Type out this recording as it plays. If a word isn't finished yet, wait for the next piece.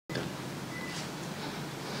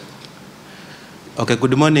Okay,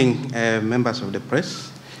 good morning, members of the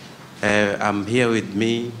press. I'm here with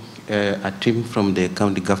me, a team from the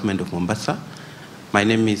county government of Mombasa. My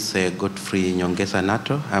name is Godfrey Nyongesa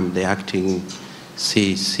Nato. I'm the acting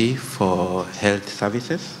CEC for health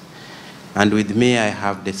services. And with me, I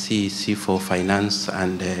have the CEC for finance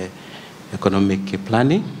and economic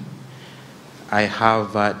planning. I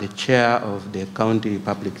have the chair of the county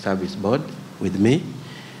public service board with me.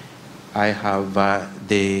 I have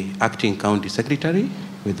the acting county secretary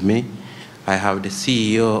with me. I have the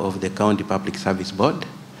CEO of the county public service board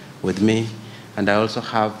with me. And I also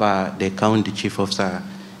have the county chief officer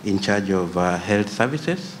in charge of health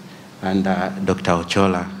services and Dr.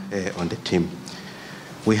 Ochola on the team.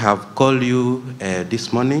 We have called you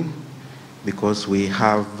this morning because we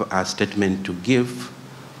have a statement to give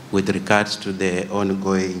with regards to the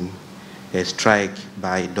ongoing strike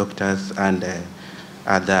by doctors and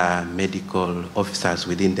other medical officers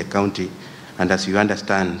within the county, and as you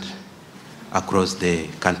understand, across the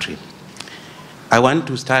country. I want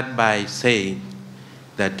to start by saying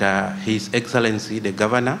that His Excellency, the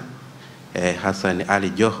Governor, Hassan Ali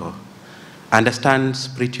Joho, understands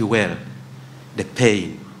pretty well the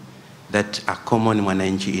pain that a common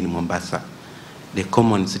mwananchi in Mombasa, the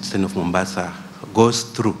common citizen of Mombasa, goes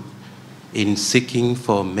through in seeking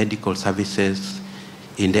for medical services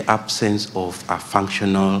in the absence of a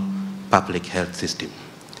functional public health system.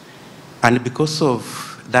 And because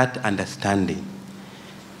of that understanding,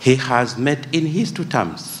 he has made in his two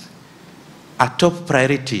terms a top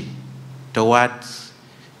priority towards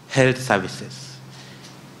health services,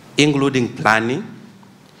 including planning,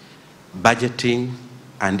 budgeting,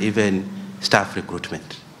 and even staff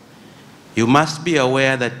recruitment. You must be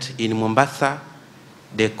aware that in Mombasa,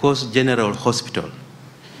 the Coast General Hospital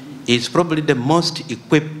is probably the most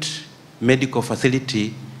equipped medical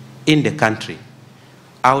facility in the country,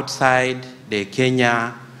 outside the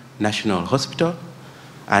Kenya National Hospital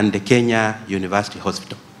and the Kenya University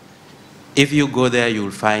Hospital. If you go there, you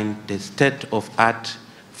will find the state-of-art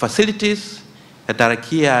facilities that are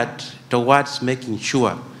geared towards making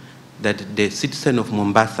sure that the citizen of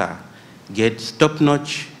Mombasa gets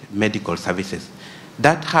top-notch medical services.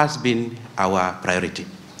 That has been our priority.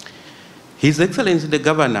 His Excellency the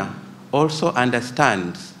Governor also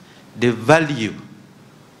understands the value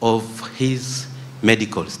of his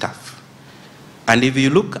medical staff. And if you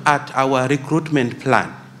look at our recruitment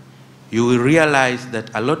plan, you will realize that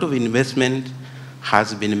a lot of investment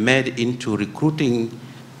has been made into recruiting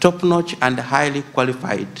top-notch and highly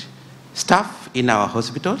qualified staff in our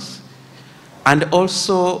hospitals. And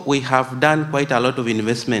also we have done quite a lot of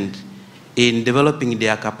investment in developing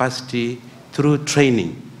their capacity through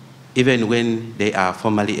training, even when they are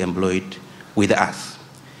formally employed with us.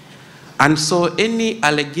 And so any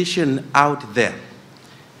allegation out there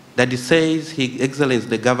that says His Excellency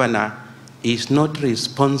the Governor is not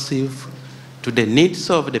responsive to the needs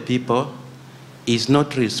of the people, is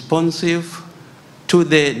not responsive to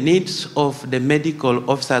the needs of the medical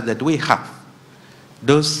officers that we have,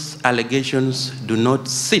 those allegations do not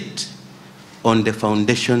sit on the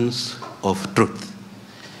foundations of truth.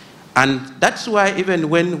 And that's why even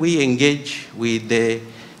when we engage with the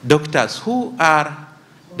doctors who are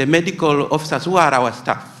the medical officers who are our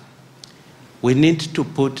staff, we need to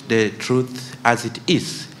put the truth as it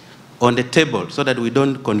is on the table so that we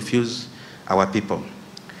don't confuse our people.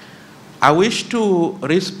 I wish to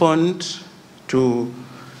respond to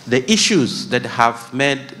the issues that have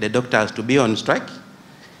made the doctors to be on strike.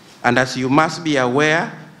 And as you must be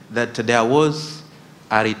aware that there was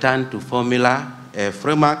a return to formula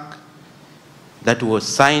framework that was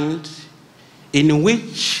signed, in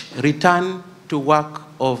which return to work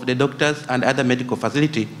of the doctors and other medical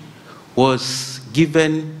facility was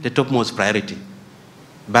given the topmost priority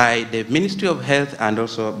by the Ministry of Health and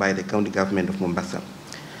also by the county government of Mombasa.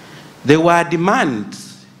 There were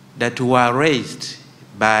demands that were raised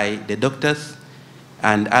by the doctors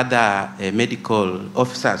and other medical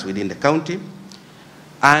officers within the county.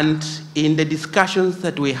 And in the discussions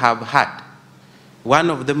that we have had, one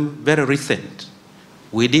of them very recent,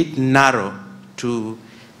 we did narrow to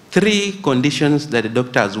 3 conditions that the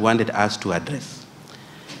doctors wanted us to address.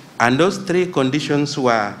 And those 3 conditions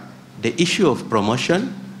were the issue of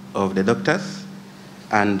promotion of the doctors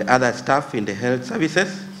and other staff in the health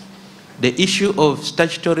services, the issue of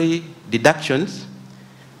statutory deductions,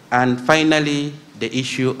 and finally, the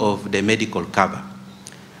issue of the medical cover.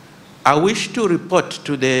 I wish to report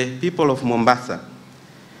to the people of Mombasa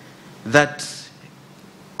that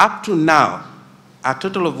up to now, a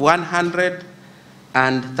total of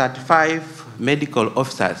 135 medical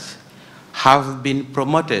officers have been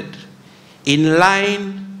promoted in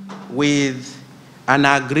line with an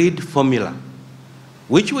agreed formula,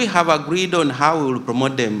 which we have agreed on how we will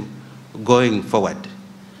promote them going forward.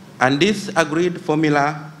 And this agreed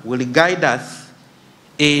formula will guide us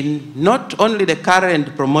in not only the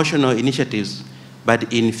current promotional initiatives,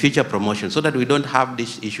 but in future promotions, so that we don't have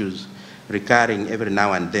these issues recurring every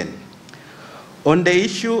now and then. On the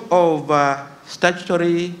issue of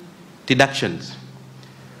statutory deductions,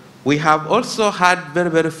 we have also had very,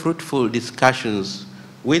 very fruitful discussions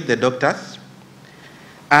with the doctors,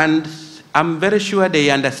 and I'm very sure they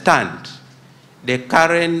understand the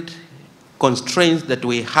current constraints that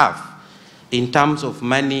we have in terms of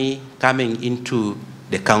money coming into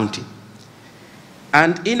the county.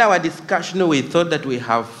 And in our discussion, we thought that we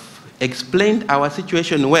have explained our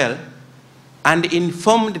situation well and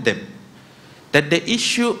informed them that the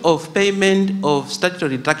issue of payment of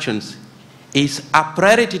statutory deductions is a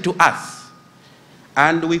priority to us,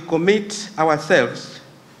 and we commit ourselves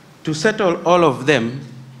to settle all of them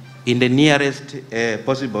in the nearest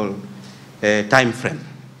possible time frame.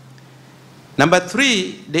 Number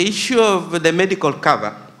three, the issue of the medical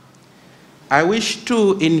cover. I wish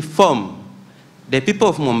to inform the people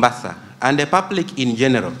of Mombasa and the public in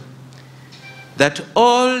general that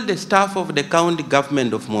all the staff of the county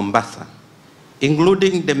government of Mombasa,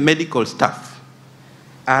 including the medical staff,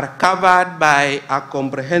 are covered by a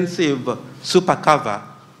comprehensive super cover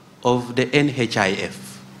of the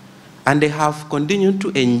NHIF. And they have continued to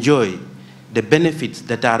enjoy the benefits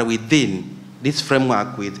that are within this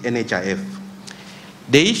framework with NHIF.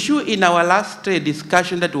 The issue in our last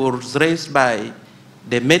discussion that was raised by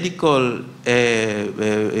the medical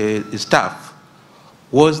staff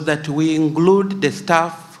was that we include the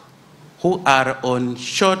staff who are on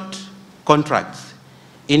short contracts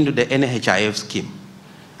into the NHIF scheme.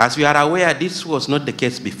 As we are aware, this was not the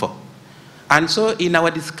case before. And so in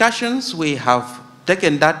our discussions, we have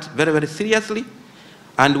taken that very, very seriously,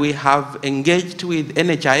 and we have engaged with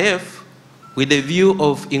NHIF with the view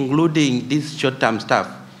of including this short-term staff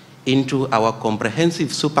into our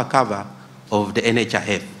comprehensive super cover of the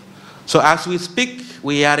NHIF. So as we speak,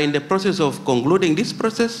 we are in the process of concluding this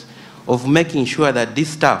process of making sure that these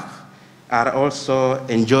staff are also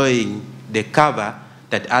enjoying the cover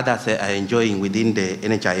that others are enjoying within the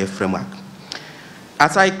NHIF framework.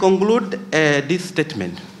 As I conclude this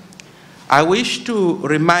statement, I wish to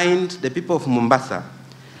remind the people of Mombasa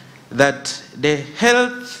that the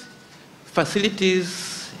health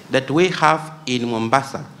facilities that we have in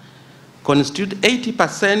Mombasa constitute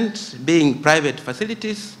 80% being private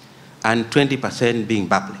facilities and 20% being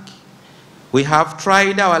public. We have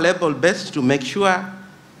tried our level best to make sure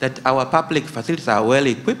that our public facilities are well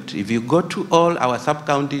equipped. If you go to all our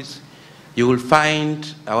sub-counties, you will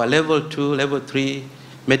find our level 2, level 3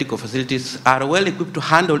 medical facilities are well equipped to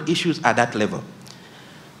handle issues at that level.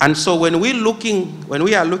 And so when we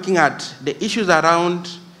are looking at the issues around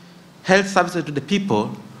health services to the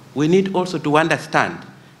people, we need also to understand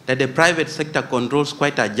that the private sector controls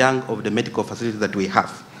quite a chunk of the medical facilities that we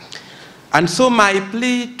have. And so my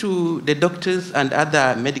plea to the doctors and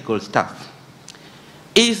other medical staff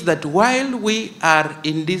is that while we are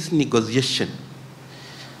in this negotiation,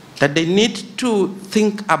 that they need to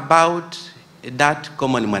think about that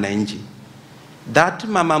common mwananchi, that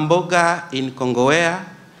mama mboga in Kongowea,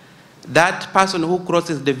 that person who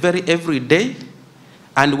crosses the very every day,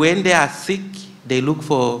 and when they are sick, they look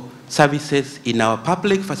for services in our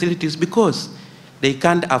public facilities because they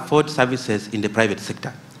can't afford services in the private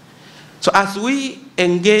sector. So as we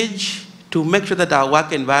engage to make sure that our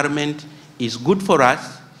work environment is good for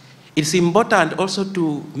us, it's important also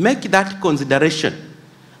to make that consideration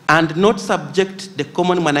and not subject the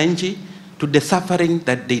common mwananchi to the suffering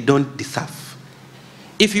that they don't deserve.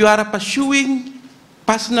 If you are pursuing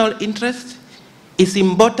personal interest, it's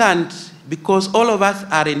important because all of us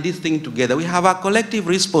are in this thing together. We have a collective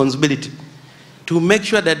responsibility to make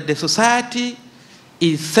sure that the society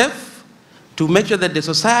is safe, to make sure that the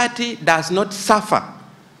society does not suffer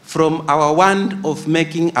from our want of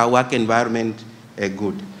making our work environment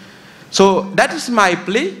good. So that is my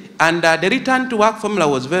plea, and the return to work formula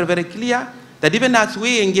was very, very clear, that even as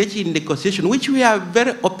we engage in negotiation, which we are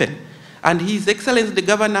very open, and His Excellency the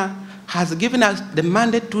Governor has given us the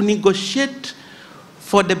mandate to negotiate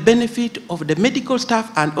for the benefit of the medical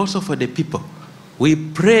staff and also for the people. We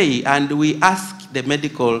pray and we ask the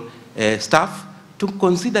medical staff to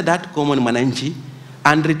consider that common mwananchi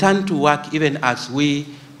and return to work even as we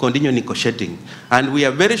continue negotiating. And we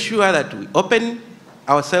are very sure that we open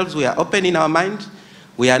ourselves, we are open in our mind,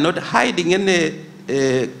 we are not hiding any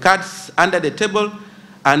cards under the table,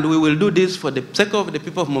 and we will do this for the sake of the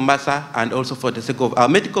people of Mombasa and also for the sake of our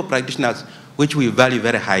medical practitioners, which we value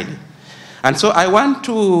very highly. And so I want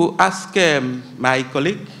to ask my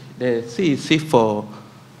colleague, the CEC for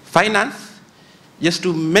Finance, just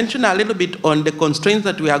to mention a little bit on the constraints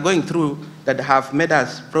that we are going through that have made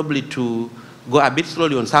us probably to go a bit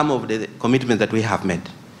slowly on some of the commitments that we have made.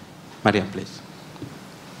 Mariam, please.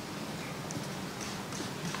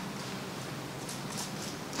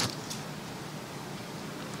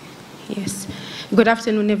 Yes. Good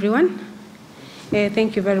afternoon, everyone.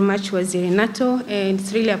 Thank you very much, Waziri Nato, and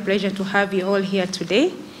it's really a pleasure to have you all here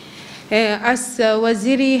today. As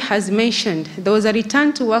Waziri has mentioned, there was a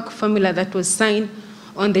return to work formula that was signed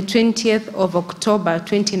on the 20th of October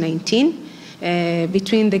 2019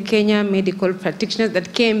 between the Kenya Medical Practitioners, that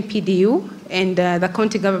KMPDU, and the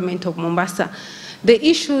county government of Mombasa. The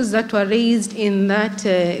issues that were raised in that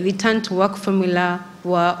return to work formula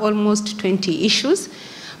were almost 20 issues.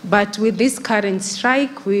 But with this current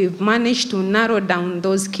strike, we've managed to narrow down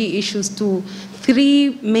those key issues to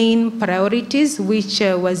 3 main priorities, which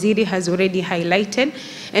Waziri has already highlighted.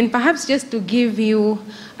 And perhaps just to give you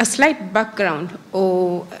a slight background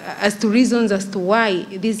or as to reasons as to why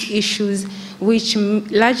these issues, which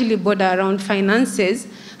largely border around finances,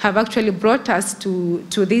 have actually brought us to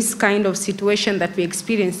this kind of situation that we're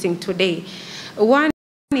experiencing today. One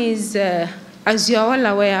is, as you're all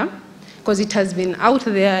aware, because it has been out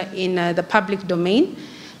there in the public domain,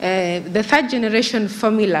 the third generation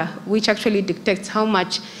formula, which actually dictates how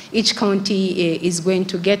much each county is going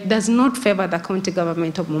to get, does not favor the county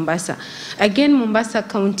government of Mombasa. Again, Mombasa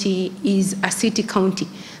County is a city county.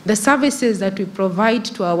 The services that we provide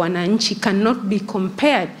to our wananchi cannot be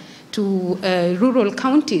compared to rural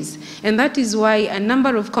counties. And that is why a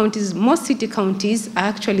number of counties, most city counties, are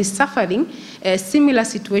actually suffering similar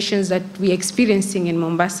situations that we're experiencing in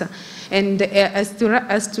Mombasa. And as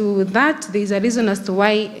to that, there's a reason as to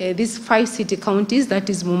why these 5 city counties, that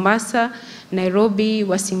is Mombasa, Nairobi,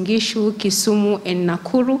 Uasin Gishu, Kisumu, and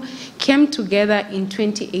Nakuru, came together in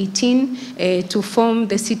 2018 to form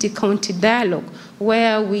the city-county dialogue,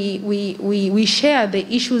 where we share the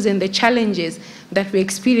issues and the challenges that we're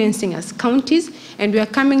experiencing as counties, and we are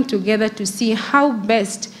coming together to see how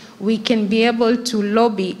best we can be able to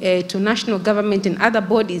lobby to national government and other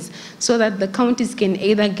bodies so that the counties can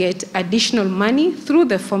either get additional money through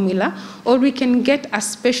the formula, or we can get a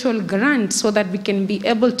special grant so that we can be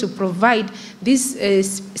able to provide these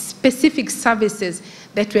specific services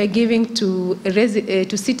that we are giving to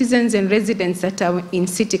citizens and residents that are in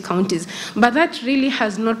city counties. But that really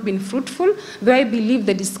has not been fruitful, though I believe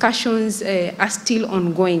the discussions are still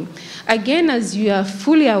ongoing. Again, as you are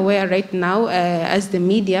fully aware right now, as the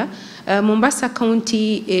media, Mombasa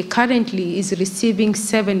County currently is receiving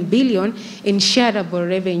 7 billion in shareable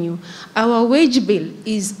revenue. Our wage bill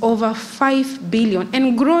is over 5 billion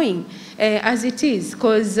and growing as it is,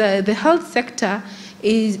 because the health sector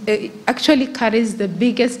actually carries the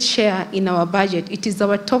biggest share in our budget. It is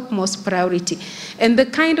our topmost priority. And the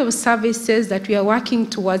kind of services that we are working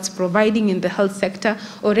towards providing in the health sector,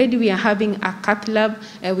 already we are having a cath lab,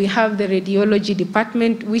 we have the radiology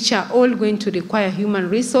department, which are all going to require human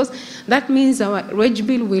resource. That means our wage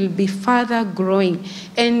bill will be further growing.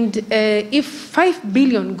 And if 5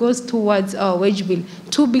 billion goes towards our wage bill,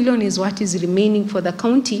 2 billion is what is remaining for the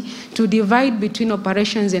county to divide between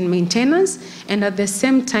operations and maintenance, and at the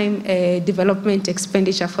same time, development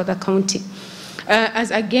expenditure for the county.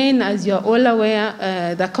 As you're all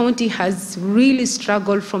aware, the county has really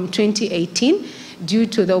struggled from 2018 due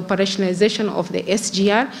to the operationalization of the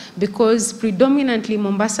SGR, because predominantly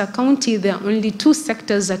Mombasa County, there are only 2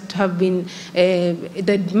 sectors that have been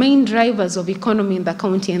the main drivers of economy in the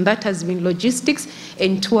county, and that has been logistics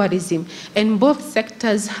and tourism. And both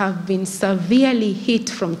sectors have been severely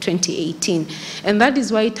hit from 2018. And that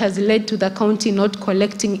is why it has led to the county not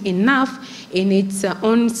collecting enough in its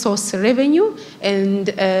own source revenue, and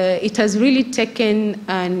it has really taken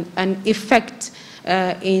an effect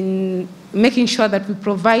in making sure that we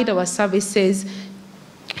provide our services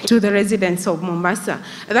to the residents of Mombasa.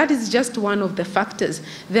 That is just one of the factors.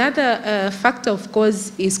 The other factor, of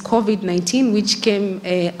course, is COVID-19, which came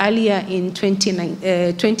earlier in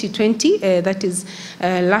 2020, that is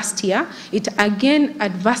last year. It again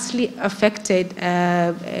adversely affected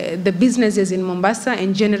the businesses in Mombasa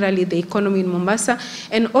and generally the economy in Mombasa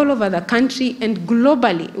and all over the country and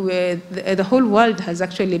globally, where the whole world has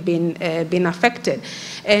actually been affected.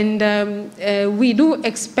 And we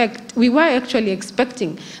were actually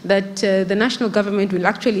expecting that the national government will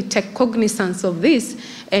actually take cognizance of this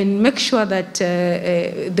and make sure that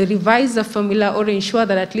they revise the formula or ensure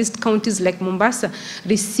that at least counties like Mombasa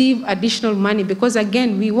receive additional money, because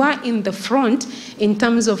again, we were in the front in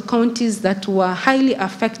terms of counties that that were highly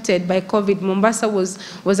affected by COVID. Mombasa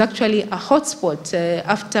was actually a hotspot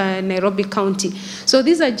after Nairobi County. So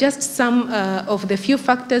these are just some of the few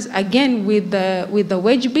factors. Again, with the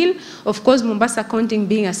wage bill, of course, Mombasa County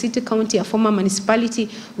being a city county, a former municipality,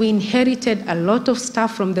 we inherited a lot of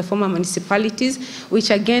staff from the former municipalities, which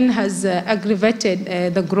again has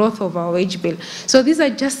aggravated the growth of our wage bill. So these are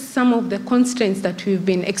just some of the constraints that we've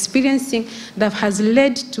been experiencing that has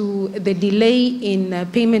led to the delay in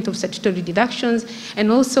payment of statutory deductions,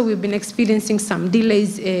 and also we've been experiencing some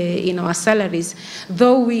delays in our salaries.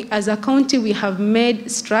 Though we, as a county, we have made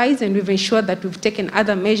strides and we've ensured that we've taken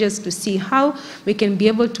other measures to see how we can be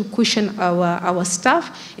able to cushion our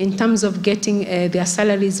staff in terms of getting their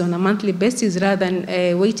salaries on a monthly basis rather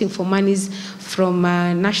than waiting for monies from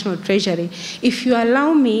National Treasury. If you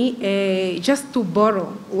allow me, just to borrow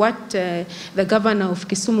what the governor of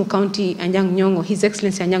Kisumu County, Anyang' Nyong'o, His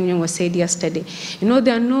Excellency Anyang' Nyong'o, said yesterday, you know,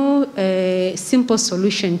 there are no simple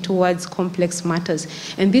solution towards complex matters,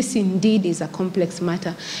 and this indeed is a complex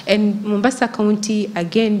matter. And Mombasa County,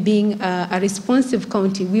 again, being a responsive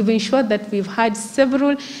county, we've ensured that we've had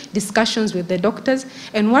several discussions with the doctors,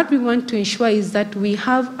 and what we want to ensure is that we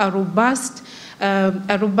have a robust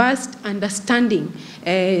understanding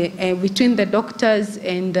between the doctors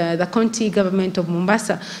and the county government of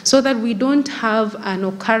Mombasa, so that we don't have an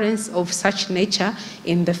occurrence of such nature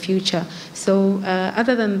in the future. So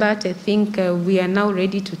other than that, I think we are now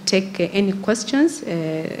ready to take any questions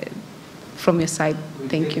from your side.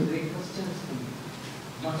 Thank you.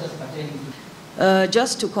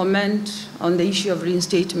 Just to comment on the issue of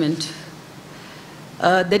reinstatement.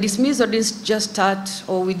 The dismissal didn't just start,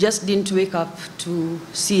 or we just didn't wake up to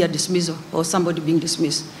see a dismissal or somebody being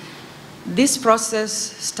dismissed. This process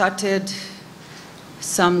started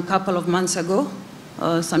some couple of months ago,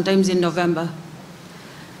 sometimes in November.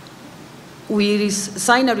 We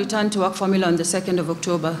signed a return to work formula on the 2nd of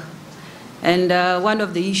October. And one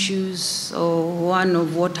of the issues, or one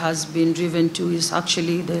of what has been driven to, is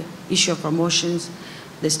actually the issue of promotions,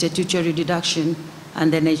 the statutory deduction,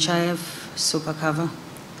 and the NHIF super cover.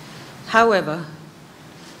 However,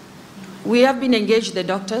 we have been engaged the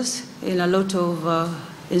doctors in a lot of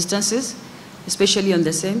instances, especially on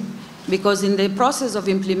the same, because in the process of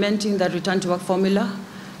implementing the return to work formula,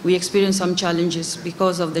 we experienced some challenges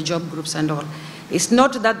because of the job groups and all. It's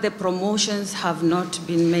not that the promotions have not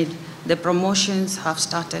been made. The promotions have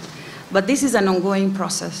started. But this is an ongoing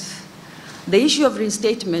process. The issue of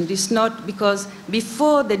reinstatement is not because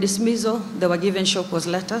before the dismissal, they were given show cause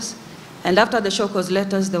letters, and after the show cause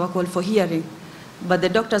letters, they were called for hearing, but the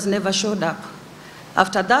doctors never showed up.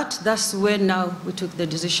 After that, that's when now we took the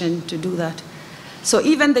decision to do that. So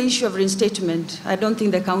even the issue of reinstatement, I don't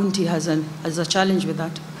think the county has a challenge with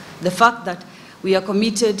that. The fact that we are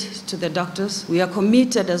committed to the doctors, we are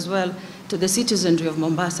committed as well to the citizenry of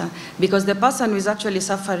Mombasa, because the person who is actually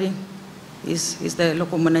suffering is the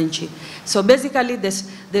local Mwananchi. So basically,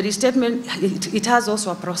 the restatement, it has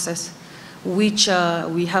also a process which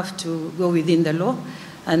we have to go within the law,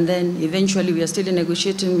 and then eventually we are still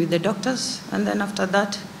negotiating with the doctors, and then after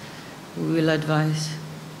that, we will advise.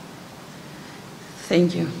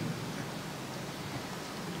 Thank you.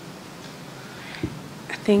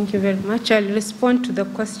 Thank you very much. I'll respond to the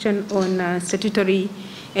question on statutory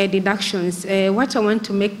deductions. What I want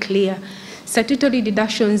to make clear, statutory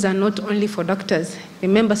deductions are not only for doctors.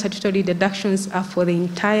 Remember, statutory deductions are for the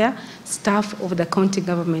entire staff of the county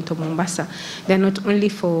government of Mombasa. They're not only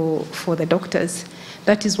for the doctors.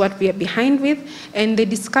 That is what we are behind with. And the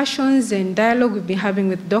discussions and dialogue we've been having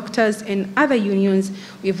with doctors and other unions,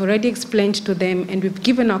 we've already explained to them, and we've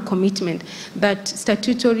given our commitment that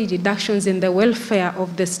statutory deductions and the welfare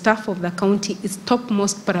of the staff of the county is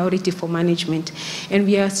topmost priority for management. And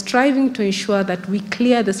we are striving to ensure that we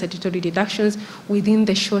clear the statutory deductions within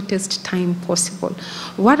the shortest time possible.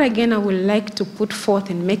 What again I would like to put forth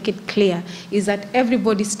and make it clear is that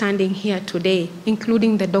everybody standing here today,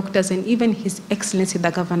 including the doctors and even His Excellency the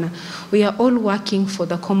Governor, we are all working for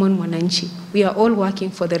the common Mwananchi. We are all working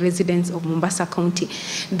for the residents of Mombasa County.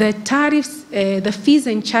 The tariffs, the fees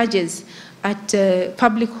and charges at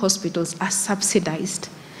public hospitals are subsidized,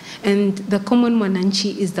 and the common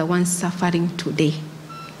Mwananchi is the one suffering today,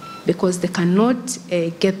 because they cannot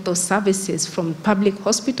get those services from public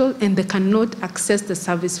hospital, and they cannot access the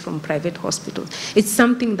service from private hospitals. It's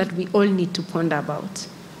something that we all need to ponder about.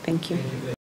 Thank you.